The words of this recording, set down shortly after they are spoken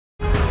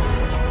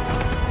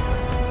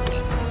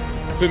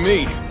to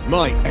me,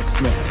 my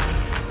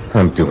X-Men.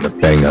 I'm doing a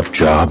bang-up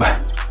job.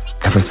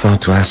 Ever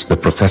thought to ask the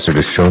professor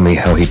to show me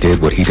how he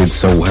did what he did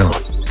so well?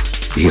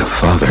 Be a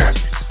father.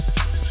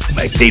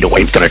 Magneto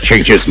ain't gonna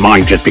change his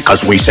mind just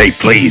because we say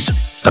please.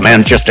 The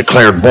man just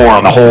declared war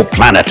on the whole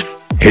planet.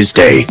 His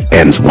day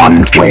ends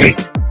one way.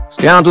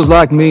 Scoundrels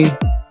like me,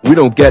 we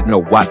don't get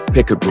no white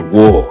picket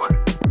reward.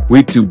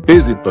 We too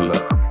busy for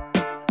love.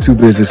 Too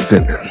busy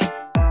sinning.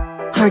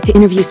 Hard to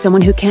interview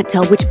someone who can't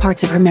tell which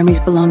parts of her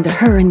memories belong to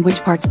her and which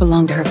parts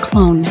belong to her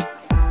clone.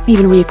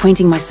 Even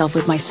reacquainting myself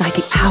with my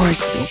psychic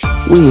powers.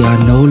 We are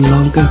no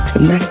longer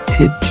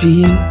connected,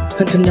 Jean.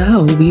 And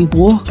now we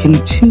walk in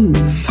two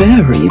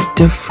very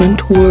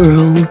different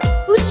worlds.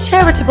 Whose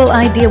charitable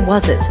idea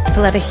was it to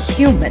let a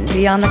human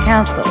be on the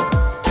council?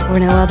 Were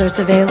no others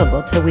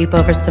available to weep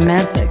over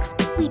semantics?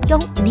 We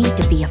don't need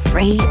to be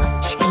afraid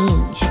of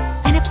change.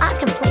 And if I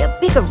can play a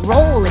bigger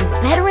role and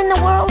better in the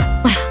world,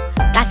 well,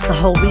 that's the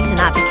whole reason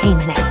I became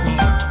an X-Man.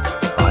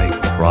 I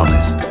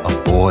promised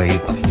a boy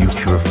a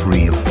future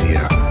free of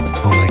fear,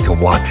 only to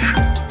watch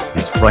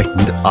his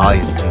frightened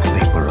eyes be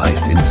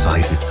vaporized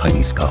inside his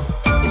tiny skull.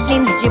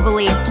 Name's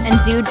Jubilee,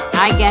 and dude,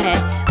 I get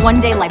it. One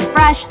day life's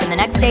fresh, then the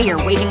next day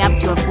you're waking up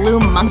to a blue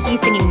monkey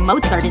singing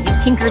Mozart as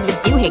he tinkers with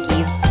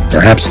doohickeys.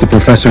 Perhaps the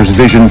professor's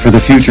vision for the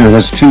future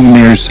was too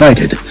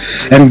nearsighted,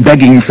 and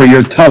begging for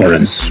your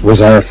tolerance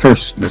was our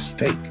first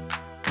mistake.